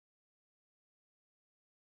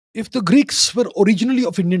If the Greeks were originally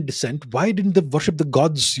of Indian descent, why didn't they worship the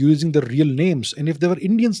gods using their real names? And if they were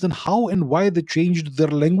Indians, then how and why they changed their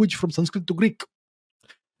language from Sanskrit to Greek?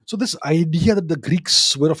 So this idea that the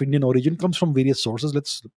Greeks were of Indian origin comes from various sources.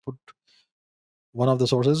 Let's put one of the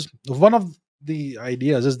sources. One of the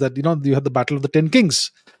ideas is that you have the Battle of the Ten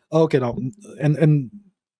Kings. Okay, now and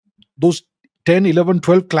those 10, 11,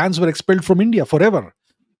 12 clans were expelled from India forever,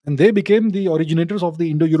 and they became the originators of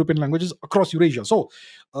the Indo-European languages across Eurasia. So,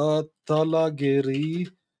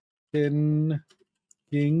 Talagiri, 10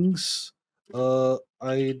 Kings,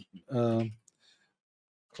 I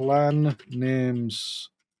clan names.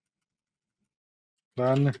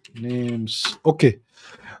 Okay.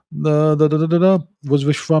 Was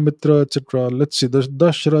Vishwamitra, etc. Let's see. The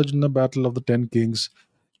Dashrajna Battle of the Ten Kings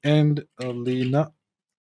and Lena.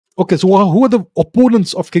 Okay, so who are the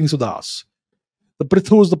opponents of King Sudas? The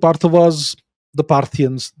Prithus, the Parthavas, the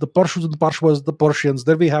Parthians, the Parshus and the Parshvas, the Persians.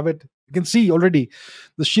 There we have it. You can see already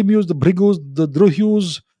the Shimus, the Brigus, the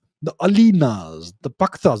Druhus, the Alinas, the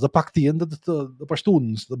Paktas, the Pakti, and the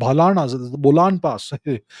Pashtuns, the Bhalanas, the Bolanpas,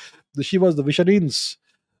 the Shivas, the Visharins,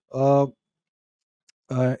 uh,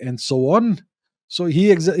 and so on. So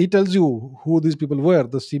he tells you who these people were: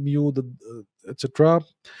 the Simu, the etc.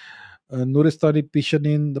 Nuristani,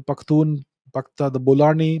 Pishanin, the Paktun, Pakta, the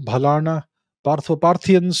Bolani, Bhalana,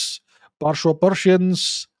 Parthians, Parshva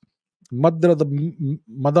Persians, Madra, the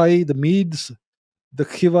Madai, the Medes, the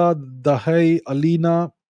Khiva, the Hai,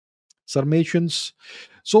 Alina, Sarmatians.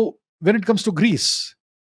 So when it comes to Greece,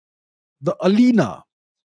 the Alina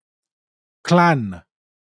clan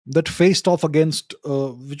that faced off against,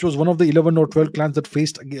 which was one of the 11 or 12 clans that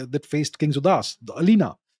faced King Sudas, the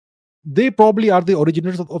Alina, they probably are the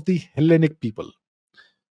originators of the Hellenic people.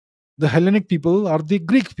 The Hellenic people are the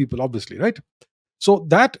Greek people, obviously, right? So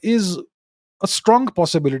that is a strong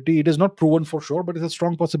possibility. It is not proven for sure, but it's a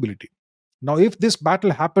strong possibility. Now, if this battle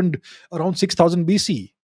happened around 6000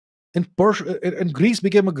 BC, and Greece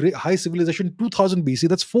became a great high civilization 2000 BC,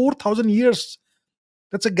 that's 4000 years.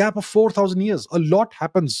 That's a gap of 4000 years. A lot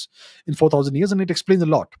happens in 4000 years, and it explains a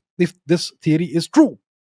lot if this theory is true.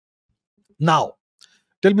 Now,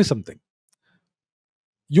 tell me something.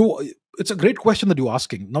 It's a great question that you're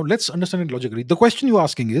asking. Now, let's understand it logically. The question you're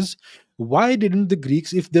asking is, why didn't the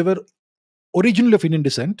Greeks, if they were originally of Indian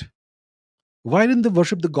descent, why didn't they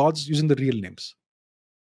worship the gods using the real names?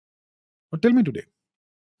 Now, tell me today.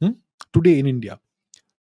 Today in India,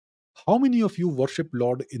 how many of you worship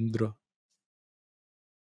Lord Indra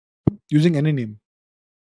using any name?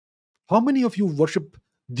 How many of you worship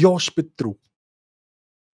Dyosh Pitru?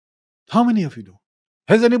 How many of you do?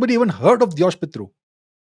 Has anybody even heard of Dyosh Pitru?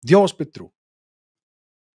 Dyosh Pitru,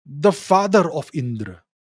 the father of Indra.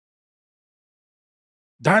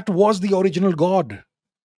 That was the original god.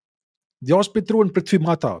 Dyosh Pitru and Prithvi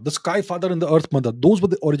Mata, the sky father and the earth mother, those were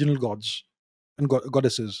the original gods and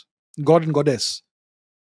goddesses, god and goddess.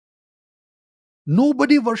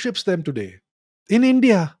 Nobody worships them today. In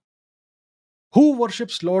India, who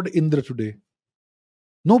worships Lord Indra today?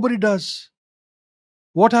 Nobody does.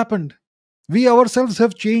 What happened? We ourselves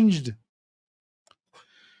have changed.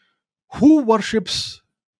 Who worships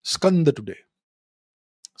Skanda today?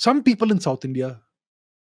 Some people in South India.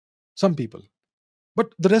 Some people.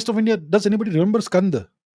 But the rest of India, does anybody remember Skanda?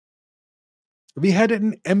 We had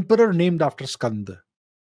an emperor named after Skanda.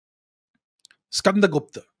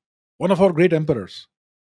 Skandagupta, one of our great emperors.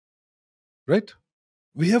 Right?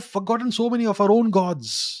 We have forgotten so many of our own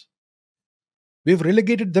gods. We have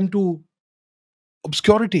relegated them to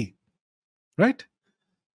obscurity. Right?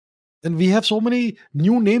 And we have so many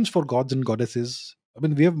new names for gods and goddesses. I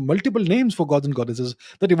mean, we have multiple names for gods and goddesses.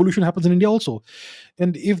 That evolution happens in India also.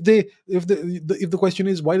 And if the question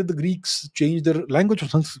is, why did the Greeks change their language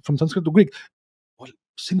from Sanskrit to Greek? Well,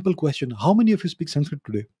 simple question. How many of you speak Sanskrit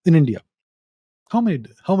today in India? How many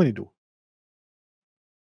do?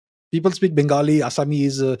 People speak Bengali,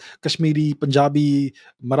 Assamese, Kashmiri, Punjabi,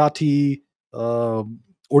 Marathi,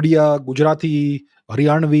 Odia, Gujarati,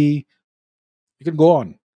 Haryanvi. You can go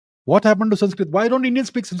on. What happened to Sanskrit? Why don't Indians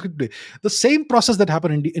speak Sanskrit today? The same process that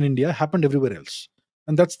happened in India happened everywhere else.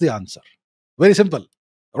 And that's the answer. Very simple.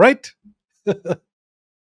 All right?